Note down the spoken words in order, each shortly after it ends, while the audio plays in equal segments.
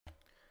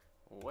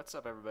What's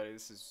up, everybody?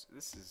 This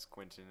is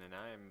Quentin, and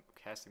I am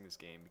casting this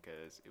game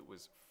because it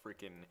was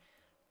freaking.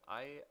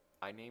 I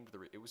named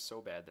it was so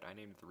bad that I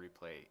named the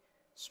replay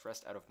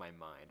 "Stressed Out of My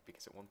Mind"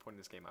 because at one point in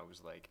this game I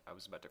was like I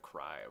was about to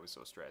cry. I was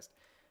so stressed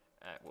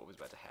at what was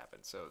about to happen.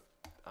 So,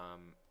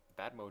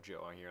 Bad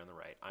Mojo on here on the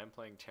right. I'm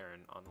playing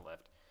Terran on the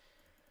left.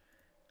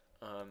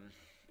 Um,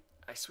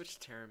 I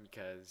switched to Terran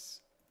because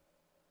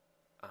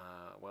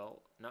well,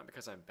 not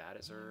because I'm bad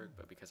at Zerg,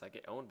 but because I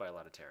get owned by a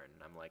lot of Terran,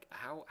 and I'm like,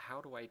 how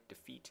do I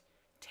defeat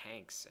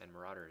tanks and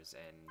marauders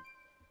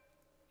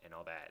and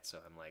all that? So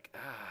I'm like,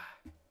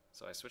 ah.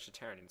 So I switched to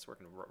Terran, and it's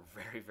working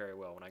very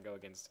well. When I go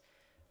against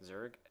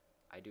Zerg,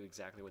 I do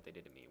exactly what they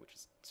did to me, which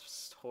is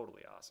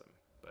totally awesome.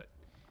 But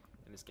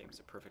in this game is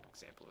a perfect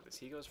example of this.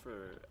 He goes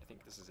for, I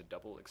think this is a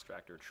double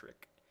extractor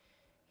trick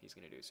he's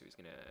gonna do. So he's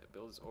gonna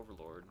build his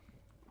Overlord.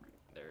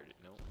 There,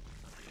 no,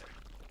 not yet.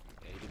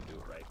 Yeah, he didn't do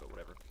it right, but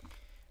whatever.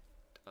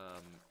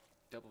 Um,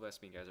 Double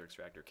Vespine Geyser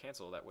Extractor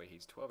cancel, that way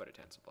he's 12 out of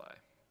 10 supply.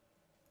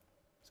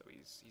 So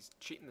he's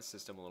cheating the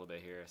system a little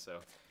bit here, so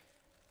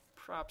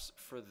props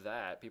for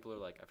that. People are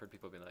like, I've heard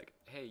people being like,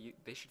 hey,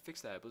 they should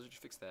fix that, Blizzard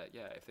should fix that.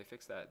 Yeah, if they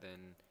fix that,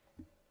 then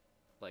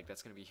like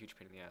that's going to be a huge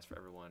pain in the ass for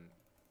everyone,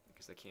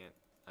 because they can't,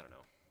 I don't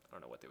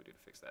know what they would do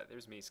to fix that.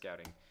 There's me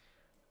scouting.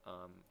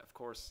 Of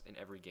course, in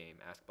every game,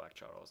 ask Black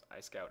Charles,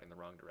 I scout in the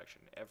wrong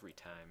direction every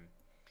time.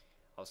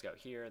 I'll scout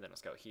here, then I'll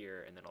scout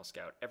here, and then I'll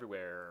scout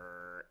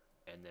everywhere,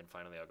 and then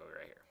finally I'll go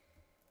right here.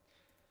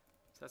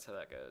 So that's how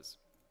that goes.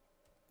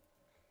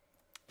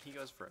 He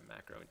goes for a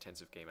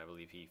macro-intensive game. I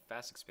believe he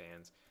fast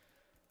expands,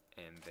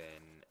 and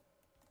then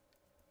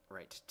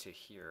right to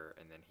here,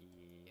 and then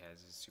he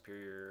has his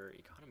superior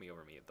economy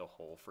over me the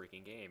whole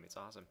freaking game. It's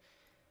awesome.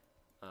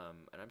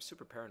 And I'm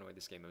super paranoid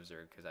this game of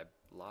Zerg because I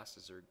lost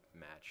a Zerg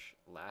match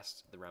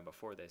the round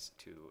before this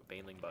to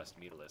Baneling Bust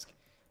Mutalisk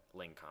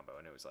Ling combo,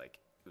 and it was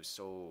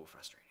so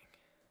frustrating.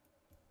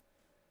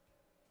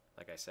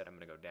 Like I said, I'm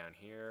gonna go down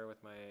here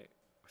with my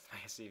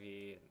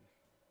SCV, and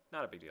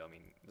not a big deal. I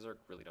mean, Zerg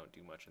really don't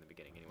do much in the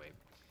beginning anyway.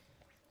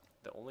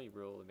 The only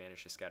real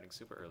advantage to scouting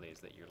super early is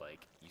that you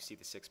see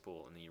the 6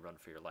 pool and then you run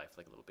for your life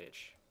like a little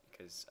bitch,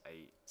 because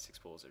 6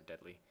 pools are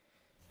deadly.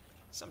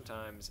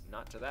 Sometimes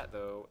not to that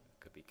though,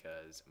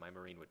 because my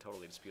Marine would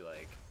totally just be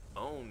like,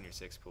 own your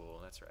 6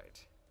 pool. That's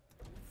right.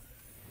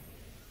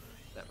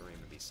 That Marine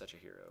would be such a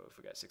hero if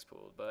we got 6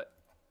 pooled, but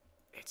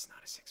it's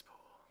not a 6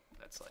 pool.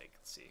 That's like,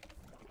 let's see,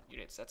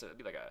 units. That'd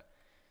be like a,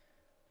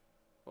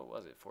 what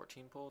was it,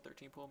 14 pool,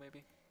 13 pool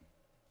maybe?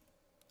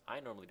 I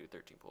normally do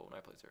 13 pool when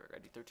I play Zerg. I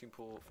do 13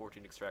 pool,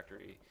 14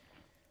 extractory.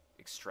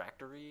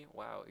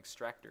 Wow,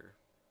 extractor.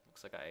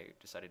 Looks like I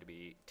decided to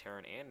be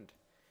Terran and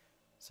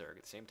Zerg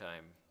at the same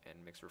time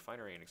and mix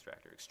refinery and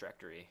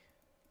extractory.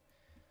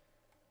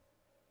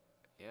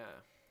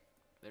 Yeah,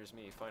 there's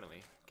me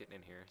finally getting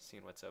in here,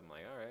 seeing what's up. I'm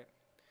like, all right,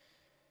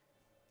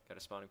 got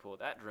a spawning pool.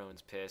 That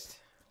drone's pissed.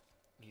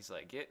 He's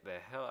like, get the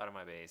hell out of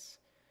my base.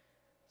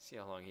 See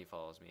how long he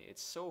follows me.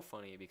 It's so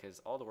funny because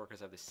all the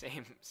workers have the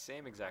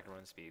same exact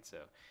run speed,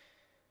 so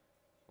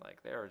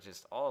like they're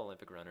just all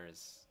Olympic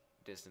runners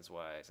distance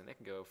wise, and they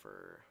can go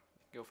for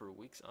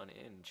weeks on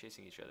end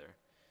chasing each other.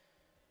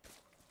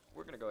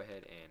 We're gonna go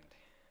ahead and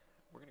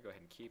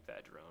keep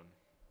that drone.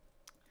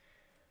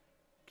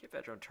 Keep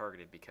that drone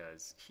targeted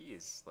because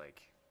he's my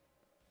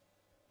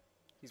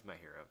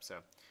hero.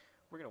 So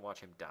we're going to watch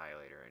him die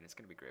later, and it's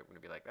going to be great. We're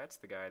going to be like, that's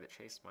the guy that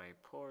chased my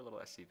poor little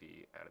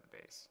SCV out of the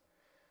base.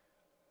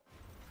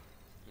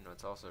 You know,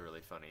 it's also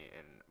really funny,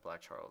 and Black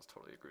Charles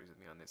totally agrees with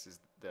me on this, is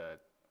the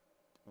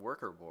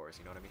worker wars,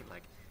 you know what I mean?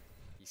 Like,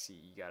 you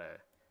got a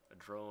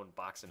drone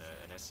boxing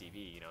an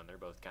SCV, you know, and they're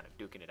both kind of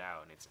duking it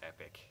out, and it's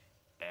epic.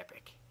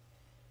 Epic.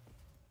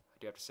 I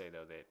do have to say,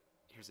 though, that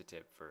here's a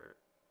tip for,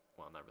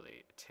 well, not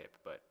really a tip,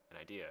 but an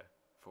idea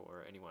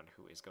for anyone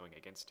who is going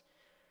against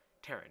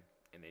Terran,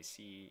 and they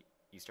see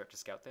you start to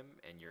scout them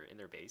and you're in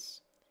their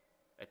base,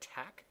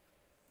 attack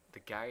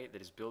the guy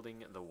that is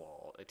building the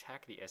wall,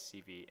 attack the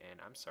SCV, and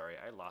I'm sorry,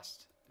 I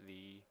lost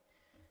the...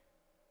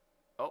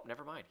 Oh,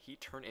 never mind, he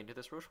turned into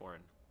this Rosh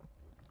Warren.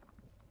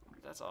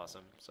 That's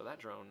awesome. So that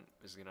drone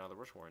is gonna the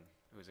Rosh Warren,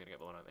 who's gonna get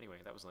blown up. Anyway,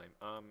 that was lame.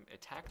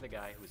 Attack the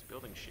guy who is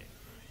building shit,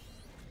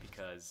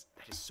 because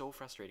that is so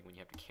frustrating when you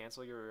have to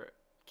cancel your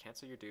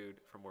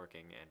dude from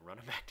working and run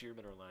him back to your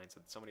mineral line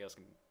so that somebody else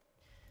can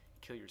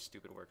kill your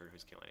stupid worker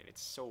who's killing it.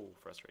 It's so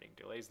frustrating.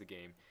 Delays the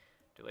game,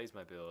 delays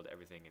my build,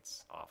 everything.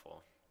 It's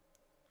awful.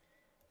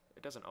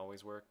 It doesn't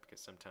always work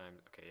because sometimes,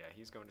 okay, yeah,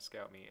 he's going to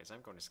scout me as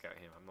I'm going to scout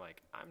him. I'm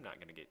like, I'm not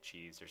going to get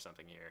cheesed or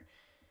something here.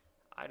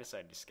 I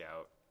decided to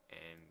scout,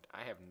 and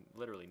I have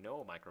literally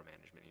no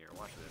micromanagement here.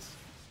 Watch this.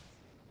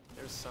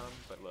 There's some,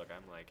 but look,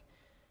 I'm like,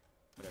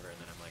 whatever, and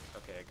then I'm like,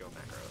 okay, I go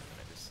macro, and then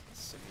I just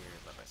sit here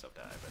and let myself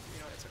die, but you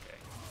know, it's okay.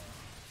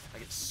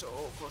 I get so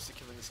close to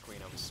killing this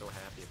queen. I was so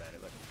happy about it.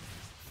 Look,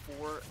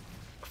 4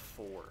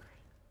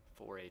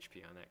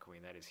 HP on that queen.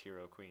 That is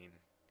hero queen.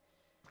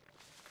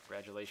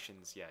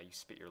 Congratulations. Yeah, you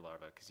spit your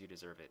larva because you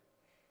deserve it.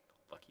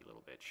 Lucky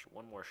little bitch.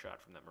 One more shot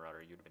from that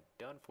marauder, you'd have been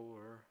done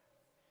for.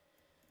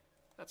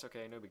 That's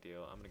okay, no big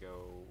deal. I'm gonna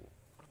go...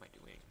 What am I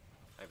doing?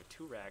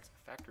 racks,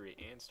 factory,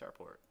 and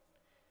starport.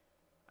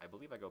 I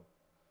believe I go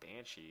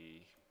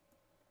Banshee,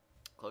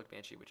 Cloaked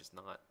Banshee, which is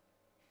not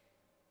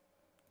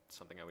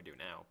something I would do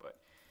now, but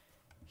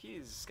he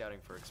is scouting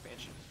for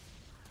expansion.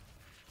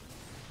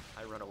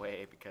 I run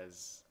away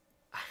because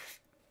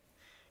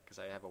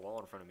I have a wall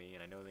in front of me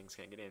and I know things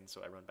can't get in,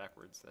 so I run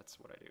backwards. That's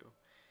what I do.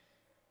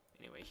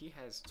 Anyway, he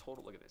has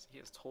total, look at this, he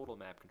has total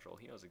map control.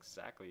 He knows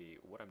exactly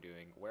what I'm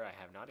doing, where I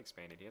have not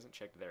expanded. He hasn't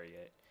checked there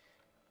yet.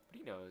 But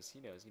he knows,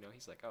 you know,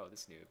 he's like, oh,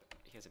 this noob,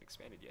 he hasn't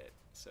expanded yet.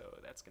 So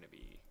that's going to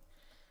be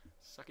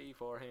sucky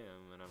for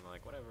him. And I'm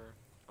like, whatever,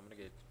 I'm going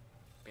to get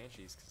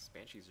Banshees, because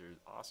Banshees are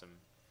awesome.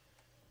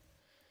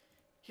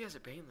 He has a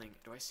Baneling.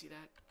 Do I see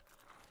that?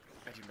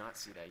 I do not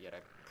see that yet.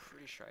 I'm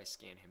pretty sure I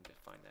scanned him to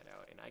find that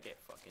out. And I get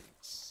fucking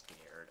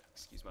scared.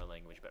 Excuse my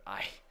language, but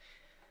I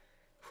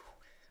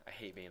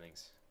hate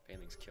Banelings.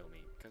 Banelings kill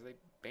me because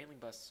Baneling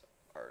busts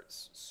are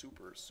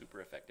super,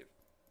 super effective.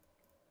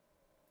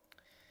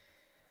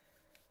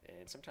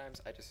 And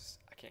sometimes I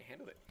can't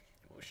handle it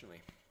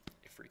emotionally.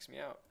 It freaks me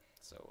out.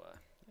 So,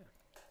 yeah.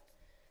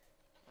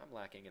 I'm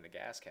lacking in the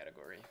gas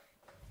category.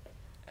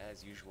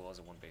 As usual as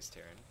a one-base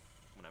Terran.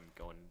 When I'm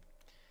going...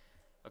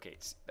 Okay,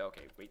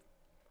 wait.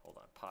 Hold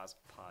on. Pause,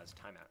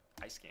 timeout.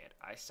 I scanned.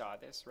 I saw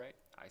this, right?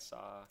 I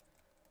saw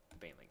the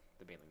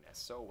Baneling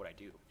nest. So what I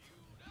do,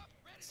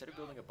 instead of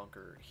building a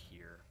bunker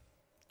here,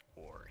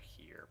 or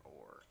here,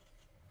 or...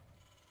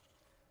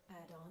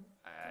 Add on.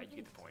 You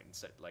get the point.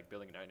 Instead, like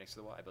building it right next to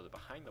the wall, I build it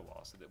behind the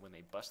wall so that when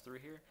they bust through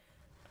here,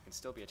 I can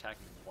still be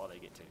attacking them while they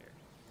get to here.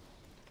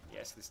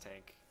 Yes, this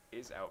tank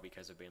is out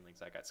because of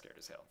Banelings. I got scared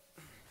as hell.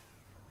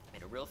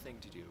 And a real thing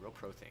to do, a real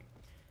pro thing,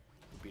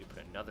 would be to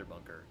put another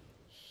bunker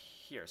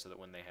here so that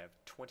when they have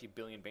 20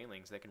 billion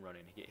Banelings, they can run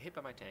in and get hit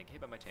by my tank,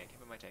 hit by my tank, hit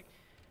by my tank.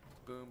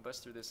 Boom,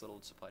 bust through this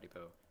little supply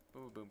depot.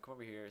 Boom, boom, come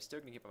over here, still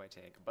gonna get by my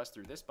tank, bust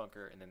through this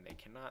bunker, and then they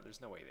cannot,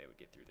 there's no way they would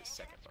get through this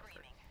second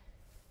bunker.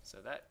 So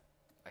that,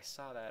 I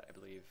saw that, I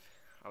believe,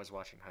 I was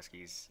watching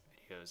Husky's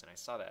videos, and I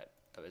saw that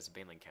as a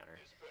Baneling counter.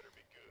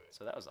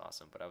 So that was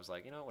awesome, but I was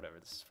like, you know, whatever,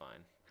 this is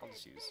fine. I'll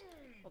just use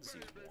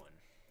one.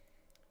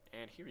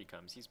 And here he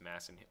comes, he's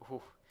massing,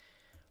 ooh,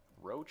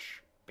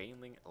 Roach,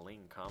 Baneling,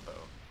 Ling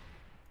combo.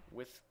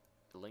 With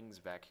the Lings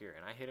back here,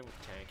 and I hit him with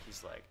the tank,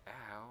 he's like,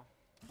 ow.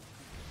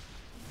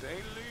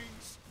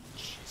 Banelings!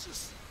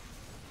 Jesus!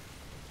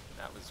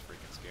 That was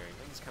freaking scary.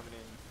 Lings coming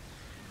in,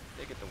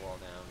 they get the wall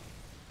down.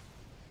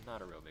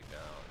 Not a real big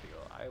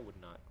deal. I would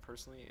not,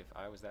 personally, if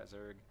I was that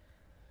Zerg,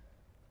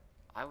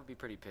 I would be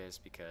pretty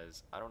pissed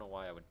because I don't know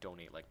why I would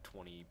donate like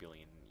 20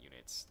 billion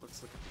units.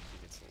 Let's look at the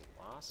units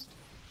lost.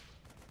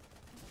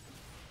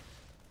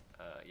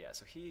 Yeah,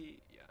 so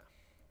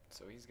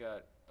he's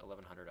got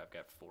 1,100, I've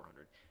got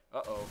 400.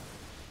 Uh-oh.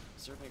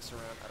 Zerglings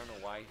around, I don't know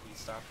why he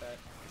stopped that,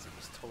 because it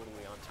was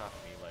totally on top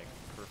of me, like,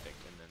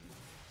 perfect, and then,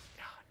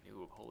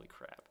 noob, holy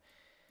crap.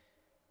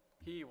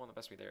 He won the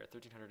best me there.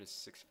 1,300 is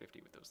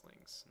 650 with those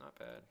Lings. Not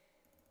bad.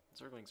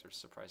 Zerglings are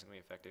surprisingly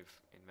effective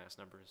in mass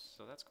numbers,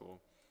 so that's cool.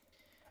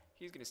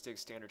 He's going to stick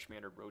standard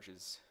Schmander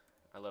Roaches.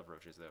 I love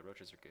Roaches, though.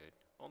 Roaches are good.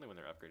 Only when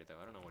they're upgraded, though.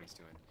 I don't know what he's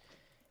doing.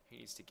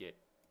 He needs to get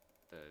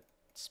the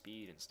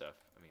speed and stuff.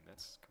 I mean,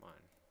 come on.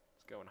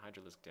 Let's go in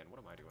Hydralisk Den. What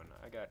am I doing?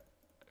 I got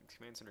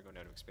Command Center going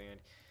down to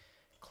expand.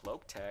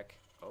 Cloak Tech.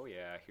 Oh,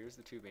 yeah. Here's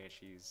the two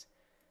Banshees.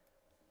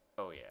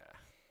 Oh, yeah.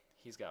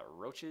 He's got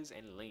Roaches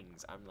and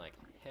Lings. I'm like,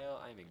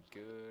 hell, I'm in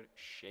good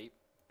shape.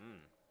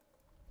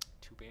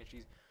 Two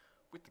Banshees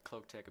with the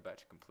Cloak Tech about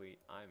to complete.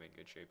 I'm in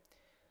good shape.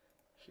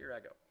 Here I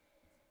go.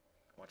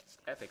 Watch this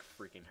epic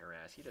freaking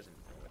harass. He doesn't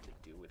know what to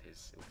do with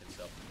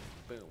himself.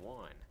 Boom,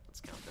 1. Let's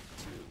count them.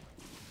 2, 3,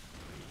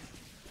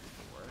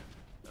 4.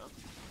 No,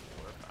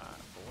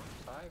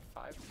 4,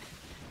 5,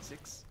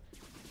 6,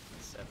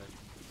 7,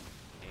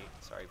 8.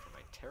 Sorry for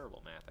my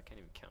terrible math. I can't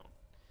even count.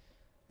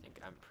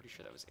 I'm pretty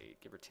sure that was 8,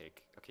 give or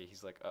take. Okay,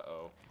 he's like,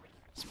 uh-oh.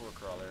 Spore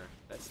Crawler.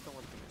 That's the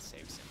one thing that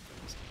saves him from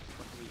this game.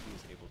 Luckily, he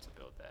was able to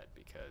build that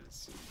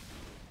because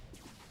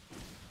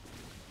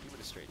he would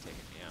have straight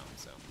taken me out,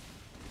 so.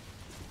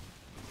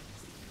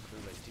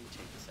 Clearly, I do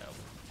take this out.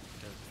 It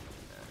doesn't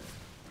really matter.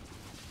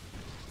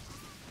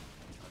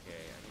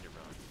 Okay, I need to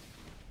run.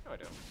 No, I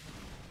don't.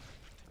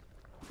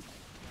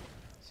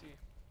 See,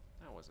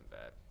 that wasn't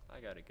bad. I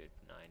got a good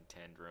 9,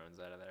 10 drones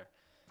out of there.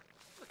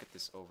 Look at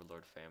this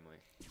Overlord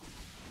family.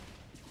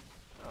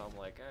 I'm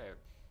like,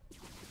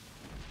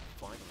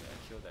 finally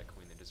I killed that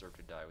queen that deserved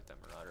to die with that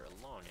Marauder a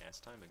long ass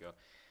time ago.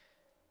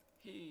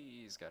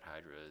 He's got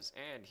Hydras,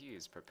 and he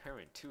is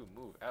preparing to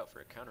move out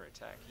for a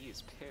counterattack. He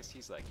is pissed.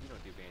 He's like, you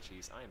don't do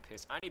Banshees. I am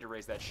pissed. I need to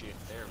raise that shit.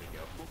 There we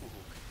go. Ooh.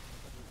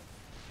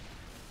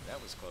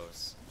 That was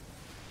close.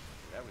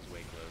 That was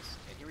way close.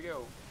 And here we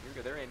go. Here we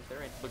go. They're in.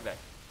 They're in. Look at that.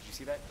 Did you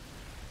see that?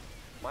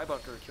 My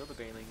bunker killed the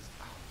Banelings.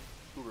 Oh,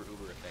 uber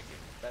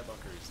effective. That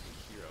bunker is the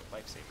hero.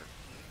 Lifesaver.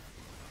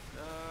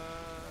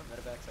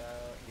 Medevac's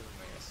out. Healing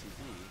my SCV.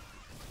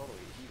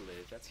 Totally, he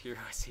lived. That's hero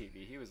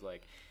SCV. He was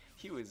like,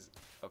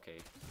 okay.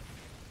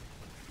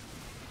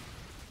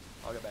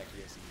 I'll get back to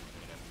the SCV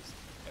and have this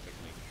epic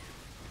link.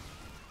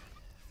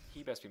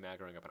 He best be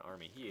macroing up an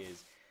army. He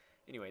is.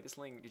 Anyway, this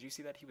Ling, did you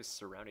see that? He was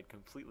surrounded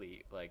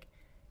completely, like,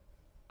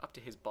 up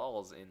to his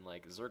balls in,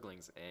 like,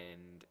 Zerglings,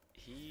 and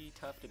he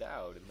toughed it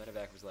out. And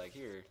Medevac was like,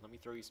 here, let me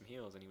throw you some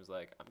heals. And he was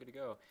like, I'm gonna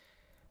go.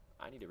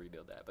 I need to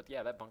rebuild that. But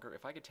yeah, that bunker,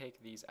 if I could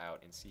take these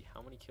out and see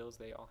how many kills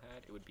they all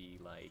had, it would be,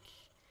 like,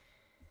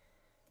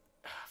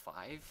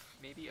 5,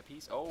 maybe, a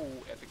piece. Oh,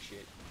 epic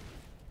shit.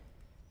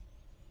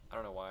 I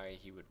don't know why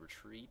he would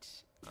retreat.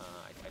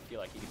 I feel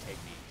like he could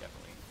take me,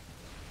 definitely.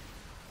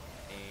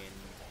 And,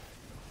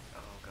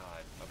 oh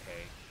god,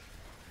 okay.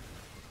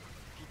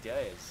 He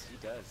does, he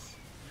does,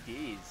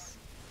 he is.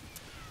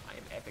 I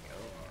am epic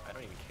owned. I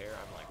don't even care.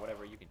 I'm like,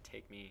 whatever, you can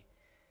take me.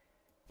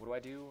 What do I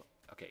do?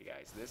 Okay,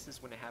 guys, this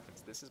is when it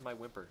happens. This is my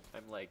whimper.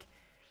 I'm like,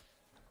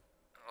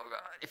 oh god.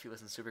 If you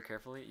listen super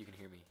carefully, you can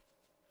hear me.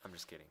 I'm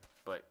just kidding.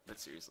 But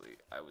seriously,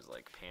 I was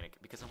like panic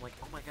because I'm like,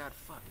 oh my god,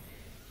 fuck.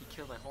 He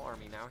killed my whole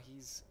army. Now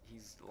he's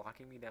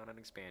locking me down on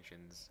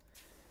expansions.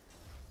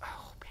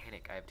 Oh,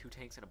 panic. I have 2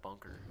 tanks and a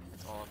bunker.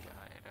 That's all I've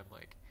got. And I'm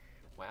like,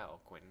 wow,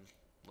 Quentin,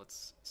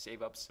 let's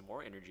save up some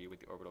more energy with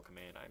the orbital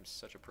command. I'm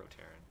such a pro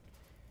Terran.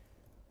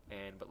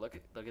 And but look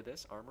at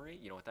this armory.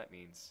 You know what that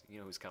means. You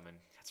know who's coming.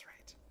 That's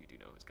right. You do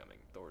know who's coming.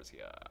 Thor's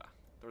here.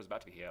 Thor's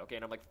about to be here. Okay,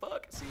 and I'm like,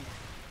 fuck. See,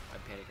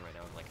 I'm panicking right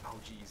now. I'm like, oh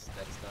jeez,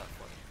 that is not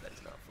funny. That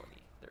is not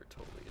funny. They're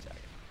totally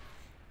attacking.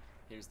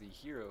 Here's the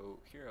hero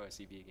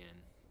SCV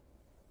again.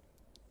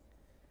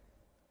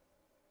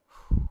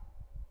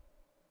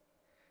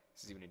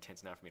 This is even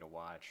intense enough for me to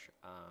watch.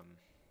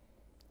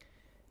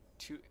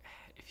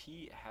 If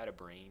he had a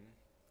brain,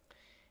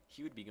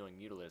 he would be going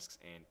Mutalisks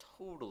and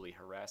totally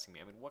harassing me.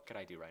 I mean, what could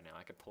I do right now?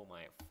 I could pull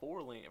my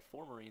 4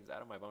 Marines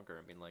out of my bunker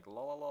and be like,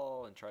 la la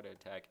la, and try to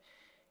attack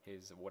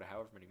his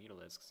however many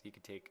Mutalisks. He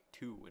could take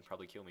 2 and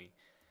probably kill me.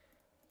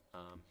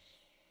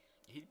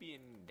 He'd be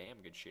in damn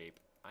good shape.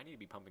 I need to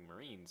be pumping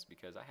Marines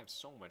because I have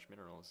so much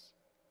minerals.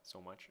 So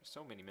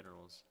many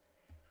minerals.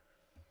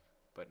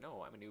 But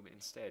no, I'm a noob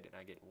instead, and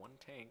I get 1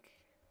 tank.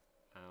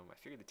 I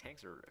figured the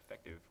tanks are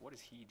effective. What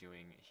is he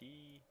doing?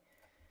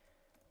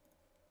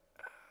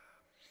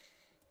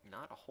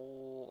 Not a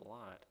whole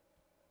lot.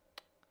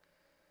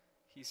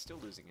 He's still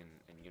losing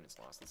in units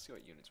lost. Let's see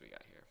what units we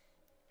got here.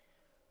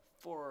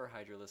 4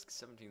 Hydralisks,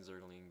 17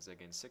 Zerglings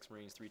against 6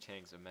 Marines, 3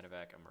 tanks, a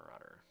Medevac, a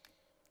Marauder.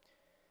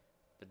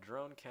 The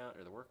drone count,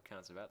 or the worker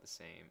count's about the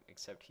same,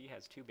 except he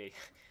has 2 base.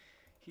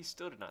 He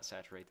still did not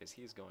saturate this.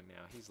 He's going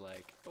now. He's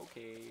like,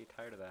 okay,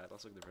 tired of that.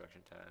 Let's look at the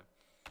production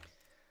tab.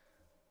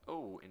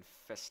 Oh,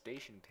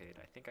 Infestation Pit.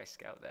 I think I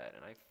scout that,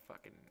 and I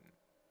fucking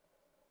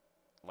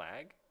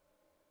lag.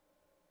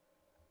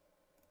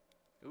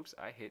 Oops,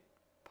 I hit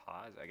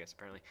pause, I guess,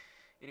 apparently.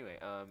 Anyway,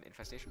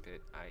 Infestation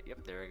Pit.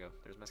 Yep, there I go.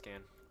 There's my scan.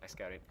 I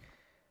scouted.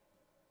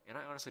 And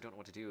I honestly don't know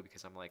what to do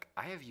because I'm like,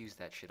 I have used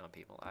that shit on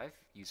people. I've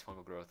used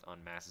fungal growth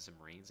on masses of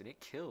Marines, and it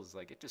kills.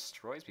 Like, it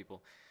destroys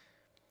people.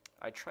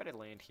 I try to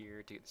land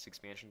here to get this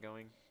expansion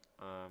going.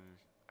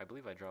 I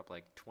believe I dropped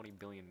like 20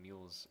 billion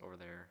mules over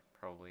there,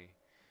 probably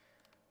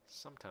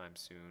sometime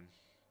soon.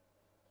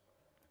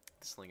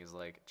 This thing is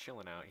like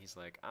chilling out. He's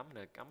like, I'm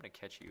gonna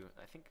catch you.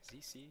 I think, does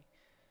he see?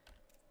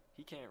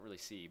 He can't really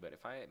see, but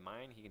if I hit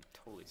mine, he can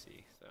totally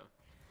see. So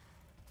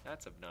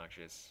that's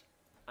obnoxious.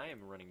 I am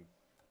running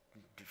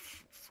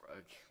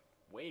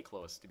way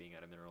close to being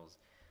out of minerals.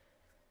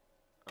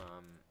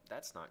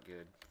 That's not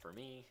good for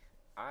me.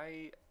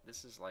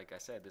 This is, like I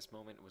said, this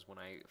moment was when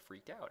I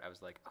freaked out. I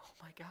was like, oh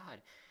my god,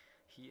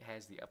 he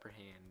has the upper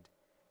hand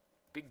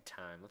big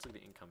time. Let's look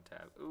at the income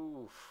tab.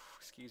 Ooh,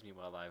 excuse me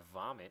while I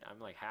vomit. I'm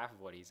like half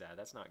of what he's at.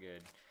 That's not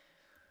good.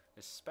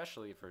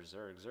 Especially for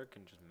Zerg. Zerg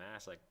can just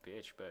mass like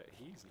bitch, but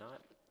he's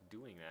not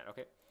doing that.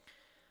 Okay,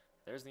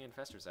 there's the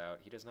infestors out.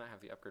 He does not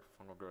have the upgrade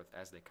for fungal growth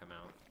as they come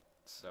out.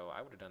 So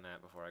I would have done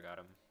that before I got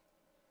him.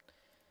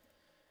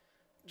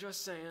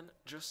 Just saying,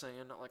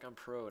 not like I'm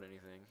pro at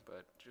anything,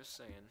 but just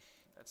saying,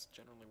 that's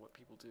generally what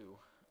people do.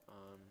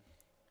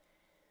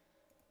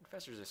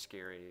 Infestors are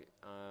scary.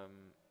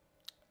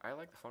 I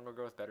like the fungal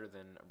growth better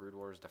than a Brood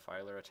Wars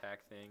Defiler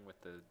attack thing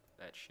with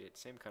that shit.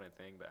 Same kind of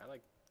thing, but I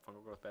like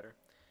fungal growth better.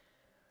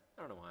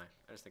 I don't know why.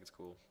 I just think it's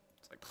cool.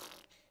 It's like,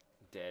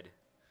 dead.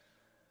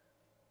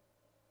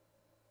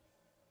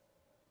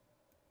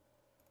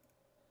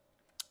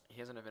 He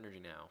has enough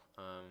energy now.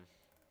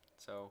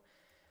 So,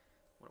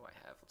 what do I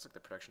have? Let's look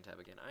at the production tab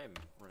again. I am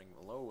running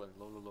low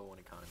on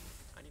economy.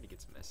 I need to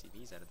get some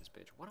SCVs out of this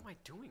bitch. What am I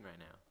doing right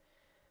now?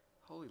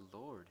 Holy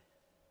lord.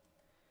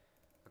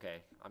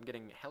 Okay, I'm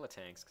getting hella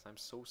tanks because I'm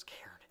so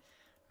scared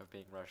of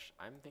being rushed.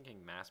 I'm thinking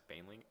mass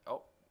baneling. Oh,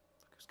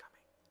 look who's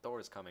coming. Thor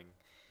is coming.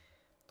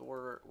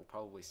 Thor will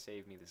probably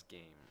save me this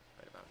game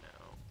right about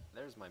now.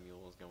 There's my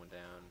mules going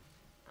down.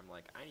 I'm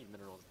like, I need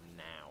minerals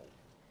now.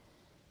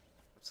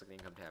 Let's look at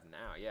the income tab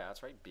now. Yeah,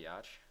 that's right,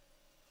 biatch.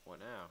 What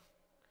now?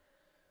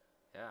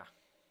 Yeah.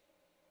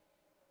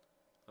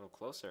 A little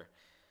closer.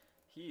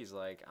 He's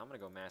like, I'm gonna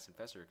go mass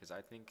infestor because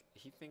I think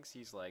he thinks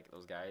he's like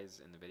those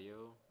guys in the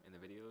videos,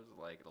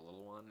 like the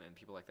little one and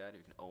people like that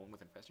who can own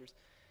with infestors.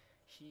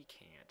 He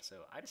can't.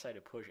 So I decided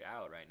to push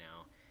out right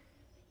now.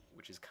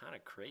 which is kind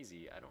of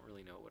crazy. I don't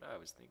really know what I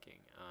was thinking.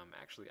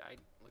 Actually,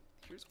 look.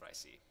 Here's what I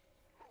see.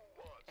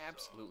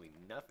 Absolutely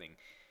nothing.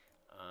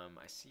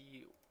 I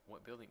see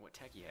what building, what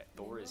tech he had.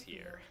 Thor is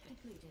here.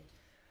 Completed.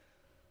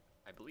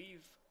 I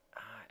believe.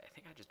 I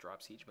think I just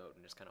drop siege mode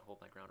and just kind of hold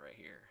my ground right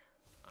here.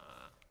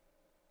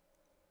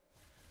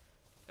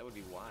 That would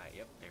be why.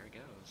 Yep, there it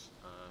goes.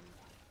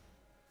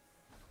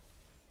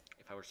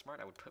 If I were smart,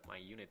 I would put my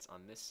units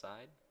on this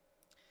side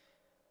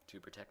to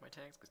protect my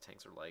tanks, because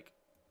tanks are like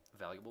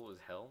valuable as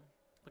hell.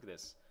 Look at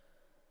this.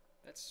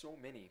 That's so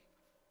many.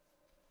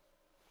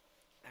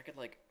 I could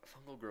like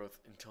fungal growth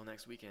until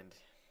next weekend.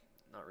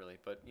 Not really,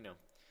 but you know.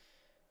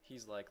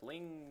 He's like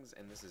lings,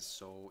 and this is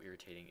so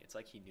irritating. It's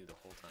like he knew the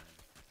whole time.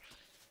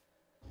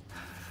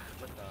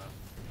 Flipped off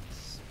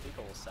this big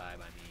ol' sigh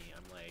by me.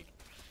 I'm like,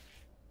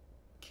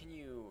 can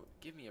you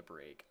give me a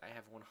break? I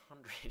have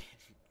 100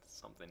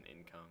 something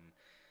income.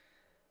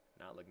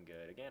 Not looking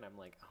good. Again, I'm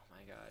like, oh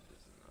my god, this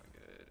is not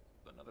good.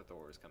 Another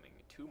Thor is coming.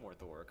 2 more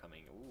Thor are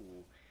coming.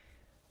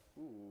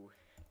 Ooh. Ooh.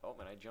 Oh,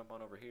 and I jump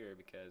on over here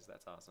because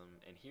that's awesome.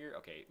 And here,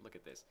 okay, look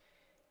at this.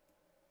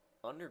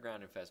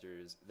 Underground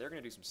infestors, they're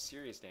going to do some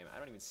serious damage. I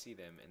don't even see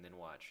them, and then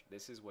watch.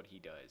 This is what he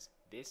does.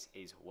 This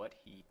is what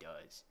he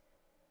does.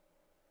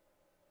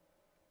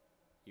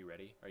 You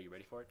ready? Are you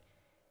ready for it?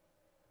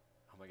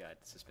 Oh my god,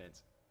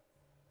 suspense.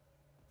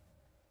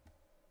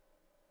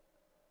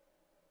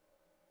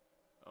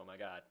 Oh my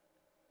god.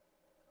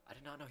 I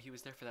did not know he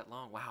was there for that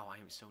long. Wow, I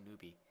am so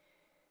newbie.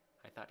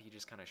 I thought he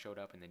just kind of showed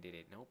up and then did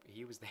it. Nope,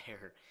 he was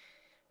there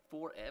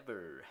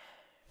forever.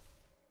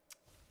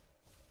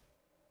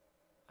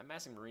 I'm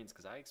massing Marines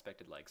because I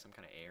expected like some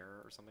kind of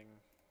air or something.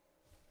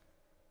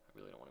 I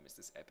really don't want to miss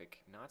this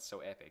epic. Not so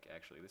epic,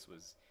 actually. This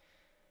was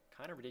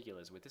kind of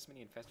ridiculous. With this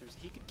many infestors,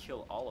 he could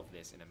kill all of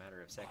this in a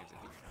matter of seconds.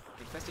 If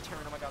he infested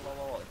Terran, oh my god,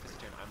 lol.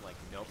 Infested Terran, I'm like,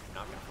 nope,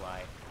 not gonna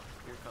fly.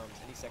 Here comes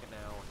any second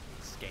now.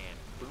 Scan.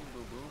 Boom,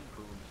 boom, boom,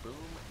 boom,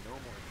 boom. No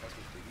more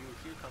infestors for you.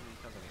 Here comes, he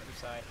comes on the other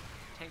side.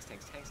 Tanks,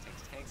 tanks, tanks,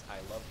 tanks, tanks.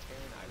 I love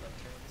Terran. I love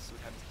Terran. This is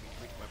what happens to me.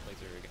 Reach my play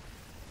Zerg.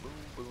 Boom,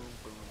 boom,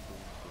 boom,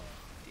 boom, boom.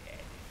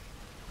 Dead.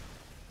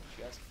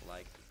 Just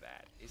like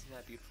that. Isn't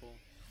that beautiful?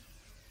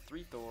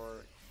 3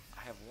 Thor.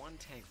 I have 1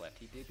 tank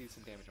left. He did do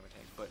some damage on my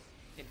tank, but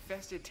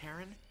infested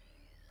Terran?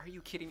 Are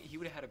you kidding me? He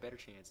would have had a better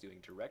chance doing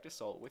direct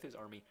assault with his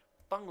army,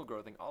 fungal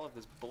growthing, all of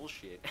this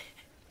bullshit,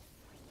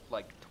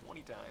 like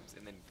 20 times,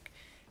 and then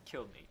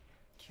killed me.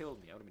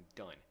 Killed me. I would have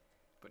been done.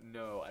 But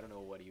no, I don't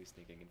know what he was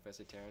thinking.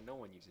 Infested Terran, no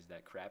one uses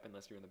that crap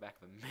unless you're in the back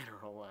of a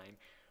mineral line.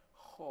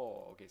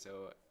 Oh, okay,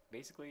 so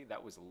basically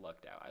that was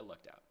lucked out. I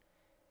lucked out.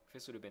 If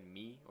this would have been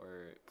me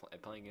or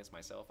playing against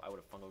myself, I would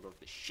have fungal growth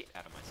the shit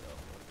out of myself.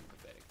 It would have been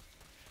pathetic.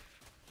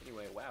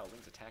 Anyway, wow,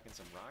 Ling's attacking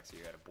some rocks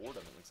here out of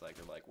boredom. It looks like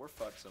they're like, we're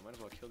fucked, so might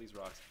as well kill these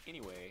rocks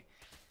anyway.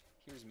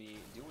 Here's me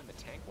doing the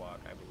tank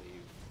walk, I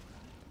believe.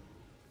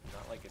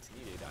 Not like it's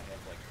needed. I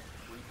have like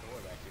 3 Thor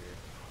back here.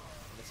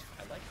 And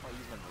I like how I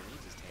use my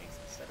Marines as tanks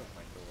instead of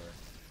my Thor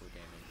for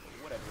damage. But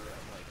whatever,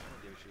 I'm like, I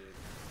don't give a shit.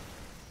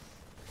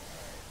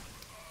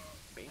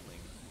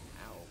 Baneling,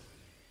 ow.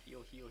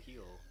 Heal, heal,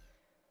 heal.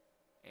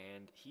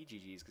 And he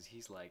GG's because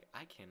he's like,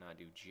 I cannot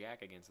do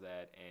jack against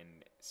that.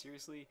 And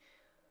seriously,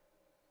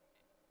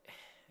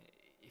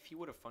 if he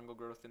would have fungal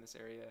growth in this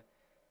area,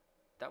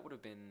 that would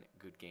have been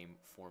good game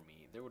for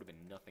me. There would have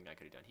been nothing I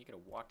could have done. He could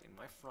have walked in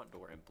my front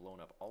door and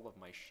blown up all of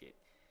my shit.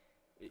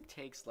 It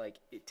takes 2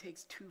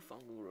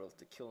 fungal growth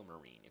to kill a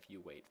Marine if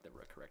you wait the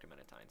correct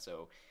amount of time.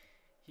 So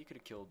he could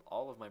have killed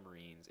all of my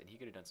Marines, and he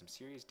could have done some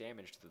serious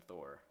damage to the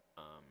Thor.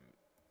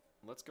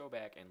 Let's go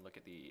back and look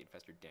at the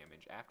infestor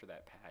damage after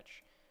that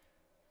patch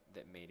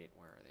that made it.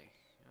 Where are they?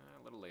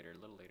 A little later.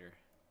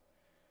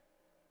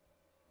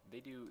 They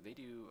do.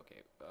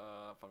 Okay.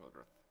 Fungal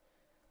growth.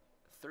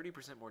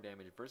 30% more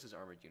damage versus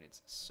armored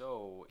units.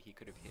 So he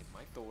could have hit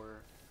my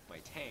Thor, my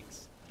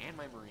tanks, and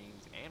my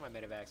Marines, and my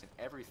medevacs, and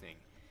everything,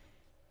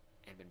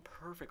 and been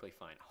perfectly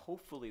fine.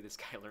 Hopefully this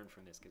guy learned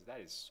from this, because that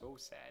is so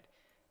sad.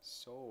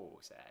 So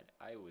sad.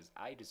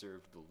 I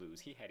deserved to lose.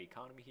 He had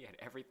economy, he had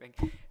everything,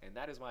 and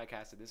that is why I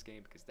casted this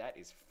game, because that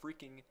is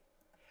freaking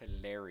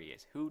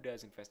hilarious. Who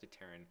does Infested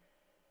Terran?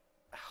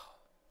 Oh.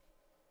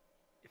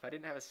 If I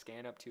didn't have a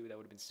scan up too, that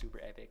would have been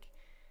super epic.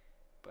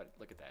 But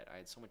look at that. I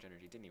had so much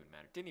energy. Didn't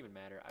even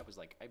matter. I was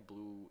like, I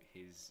blew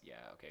his,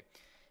 yeah, okay.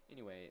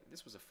 Anyway,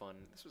 this was a fun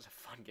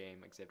game,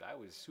 except I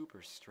was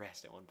super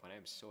stressed at one point. I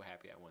am so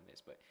happy I won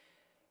this, but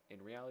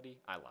in reality,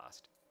 I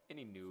lost.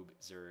 Any noob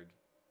Zerg,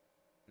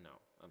 no,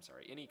 I'm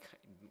sorry, any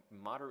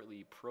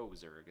moderately pro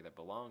Zerg that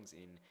belongs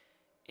in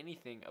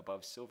anything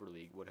above Silver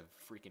League would have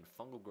freaking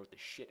fungal growth the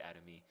shit out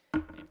of me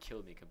and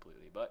killed me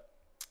completely, but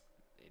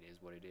it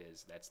is what it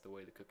is. That's the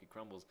way the cookie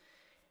crumbles.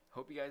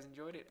 Hope you guys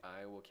enjoyed it.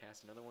 I will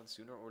cast another one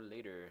sooner or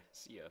later.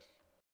 See ya.